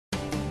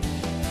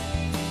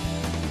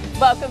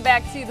Welcome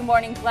back to the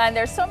Morning Blend.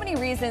 There's so many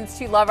reasons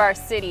to love our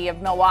city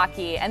of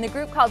Milwaukee, and the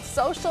group called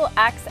Social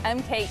X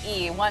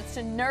MKE wants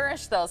to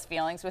nourish those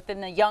feelings within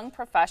the young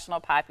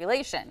professional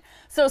population.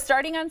 So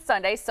starting on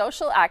Sunday,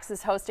 Social X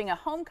is hosting a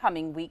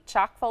homecoming week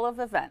chock full of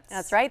events.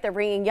 That's right. They're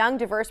bringing young,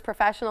 diverse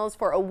professionals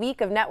for a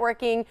week of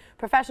networking,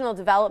 professional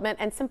development,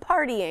 and some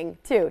partying,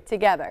 too,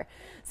 together.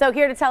 So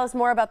here to tell us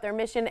more about their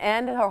mission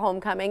and her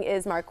homecoming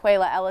is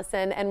Marquayla,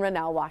 Ellison, and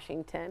Ranell,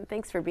 Washington.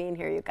 Thanks for being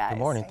here, you guys. Good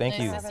morning. Thank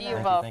you. Nice to see you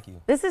both. Thank you.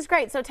 This is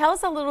great. So tell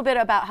us a little bit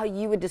about how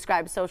you would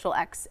describe Social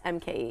X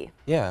MKE.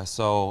 Yeah,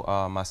 so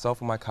myself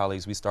and my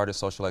colleagues, we started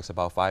Social X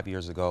about 5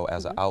 years ago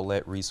as an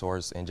outlet,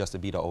 resource, and just to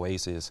be the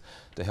oasis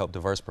to help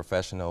diverse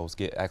professionals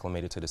get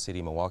acclimated to the city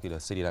of Milwaukee, the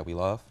city that we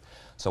love.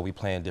 So we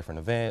plan different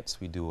events,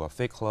 we do a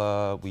fit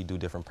club, we do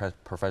different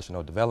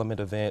professional development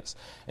events,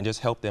 and just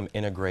help them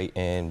integrate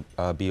and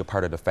be a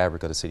part of the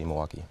fabric of the city of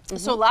Milwaukee.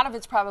 So a lot of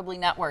it's probably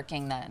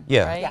networking then,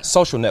 Yeah, right?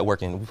 social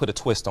networking. We put a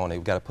twist on it.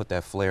 We got to put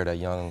that flair, that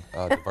young,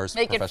 diverse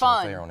Make it professional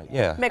fun. flair on it.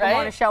 Yeah. Make them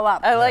want to show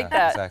up. I like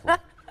that. Exactly.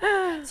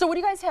 So what do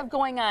you guys have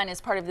going on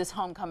as part of this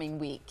homecoming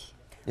week?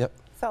 Yep.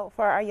 So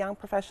for our Young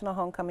Professional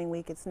Homecoming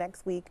Week, it's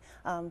next week,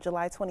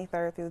 July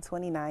 23rd through the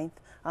 29th.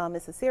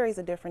 It's a series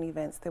of different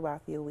events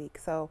throughout the week.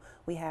 So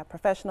we have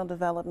professional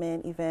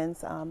development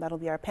events. That'll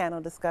be our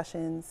panel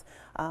discussions.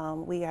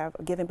 We have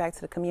giving back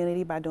to the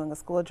community by doing a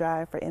school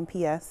drive for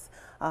MPS,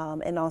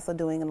 and also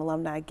doing an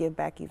alumni give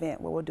back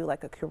event where we'll do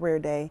like a career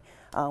day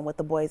with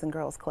the Boys and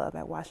Girls Club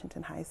at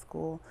Washington High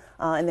School.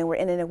 And then we're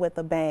ending it with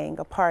a bang,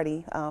 a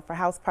party for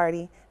House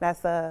Party.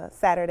 That's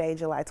Saturday,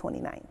 July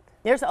 29th.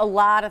 There's a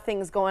lot of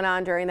things going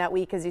on during that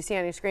week, as you see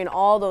on your screen,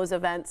 all those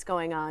events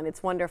going on.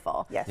 It's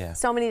wonderful. Yes. Yeah.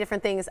 So many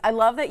different things. I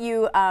love that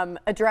you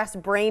address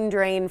brain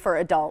drain for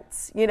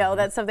adults. You know,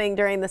 that's something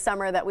during the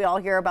summer that we all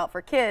hear about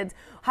for kids.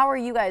 How are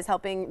you guys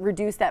helping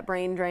reduce that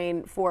brain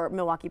drain for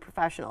Milwaukee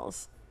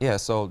professionals? Yeah,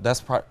 so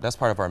that's part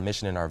of our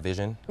mission and our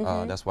vision.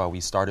 That's why we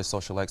started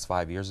Social X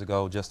 5 years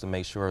ago, just to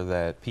make sure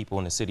that people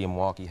in the city of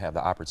Milwaukee have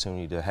the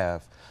opportunity to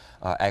have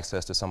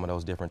access to some of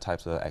those different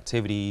types of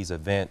activities,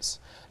 events,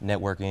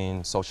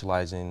 networking,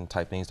 socializing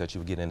type things that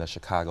you would get in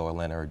Chicago,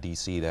 Atlanta, or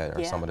DC that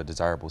are some of the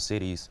desirable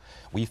cities.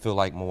 We feel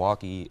like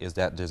Milwaukee is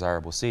that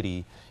desirable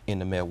city in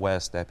the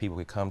Midwest that people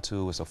could come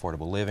to. It's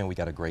affordable living. We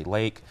got a great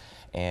lake,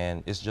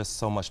 and it's just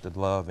so much to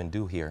love and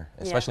do here,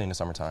 especially in the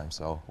summertime.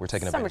 So we're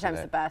taking advantage of that.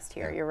 Summertime's the best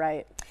here, you're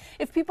right.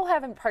 If people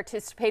haven't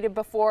participated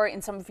before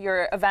in some of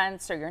your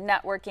events or your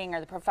networking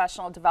or the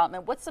professional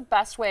development, what's the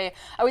best way?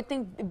 I would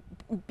think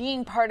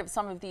being part of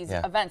some of these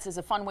events is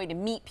a fun way to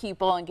meet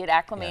people and get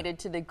acclimated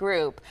to the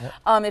group.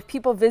 If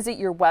people visit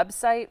your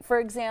website, for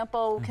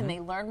example, can they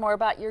learn more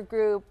about your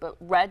group,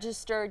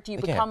 register? Do you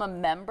become a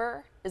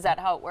member? Is that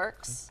how it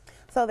works?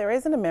 So there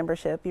isn't a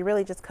membership. You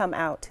really just come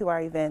out to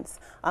our events.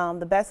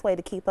 The best way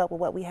to keep up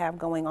with what we have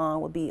going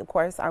on would be, of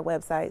course, our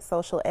website,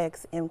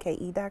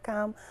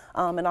 socialxmke.com,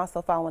 and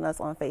also following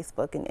us on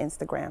Facebook and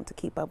Instagram to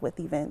keep up with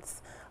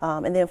events.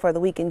 And then for the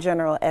week in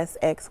general,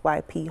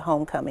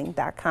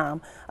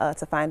 sxyphomecoming.com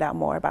to find out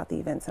more about the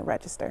events and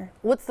register.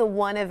 What's the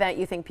one event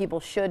you think people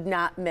should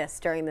not miss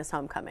during this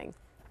homecoming?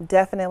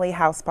 Definitely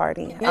House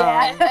Party.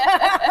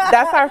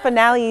 That's our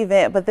finale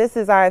event, but this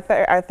is our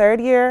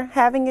third year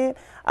having it,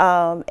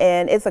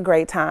 and it's a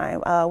great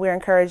time. We're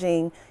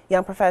encouraging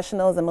young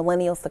professionals and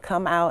millennials to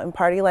come out and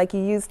party like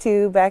you used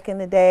to back in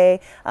the day.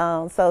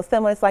 So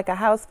similar, it's like a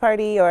house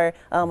party or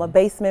a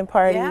basement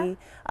party.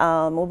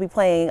 We'll be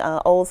playing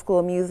old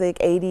school music,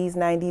 80s,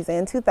 90s,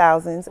 and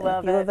 2000s, and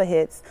a few of the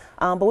hits.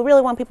 But we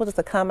really want people just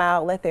to come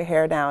out, let their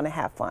hair down, and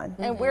have fun.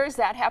 And where is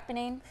that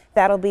happening?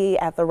 That'll be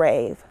at the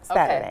Rave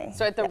Saturday. Okay,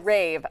 so at the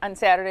Rave on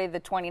Saturday the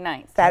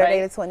 29th. Saturday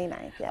the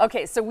 29th, yes.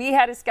 Okay, so we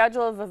had a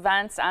schedule of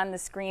events on the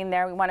screen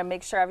there. We want to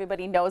make sure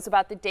everybody knows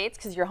about the dates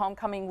because your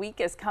homecoming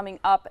week is coming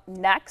up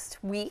next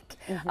week.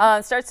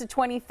 Starts the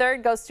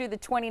 23rd, goes through the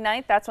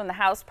 29th. That's when the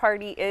house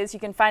party is.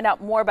 You can find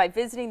out more by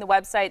visiting the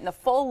website and the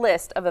full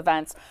list of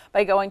events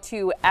by going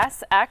to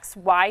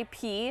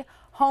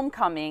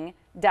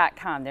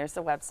sxyphomecoming.com. There's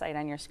the website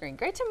on your screen.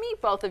 Great to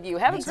meet both of you.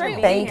 Have a great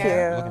week. Thank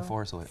you. Looking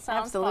forward to it.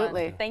 Sounds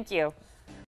Absolutely. fun. Thank you.